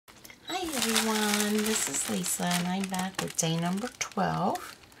Hey everyone, this is Lisa and I'm back with day number 12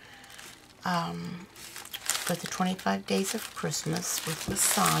 for the 25 days of Christmas with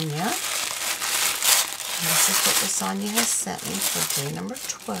LaSonya. And this is what LaSonya has sent me for day number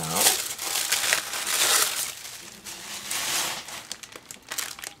 12.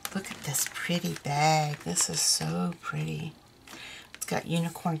 Look at this pretty bag. This is so pretty. It's got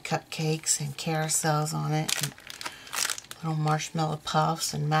unicorn cupcakes and carousels on it, and little marshmallow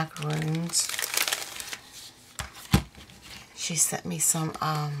puffs and macaroons. She sent me some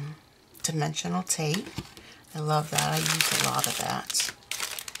dimensional tape. I love that. I use a lot of that.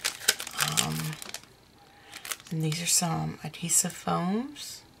 And these are some adhesive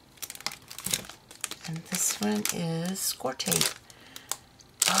foams. And this one is score tape.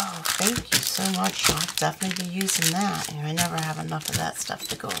 Oh, thank you so much. I'll definitely be using that. And I never have enough of that stuff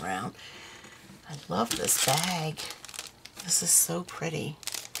to go around. I love this bag. This is so pretty.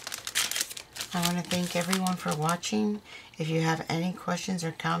 I want to thank everyone for watching. If you have any questions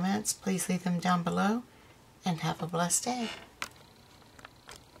or comments, please leave them down below. And have a blessed day.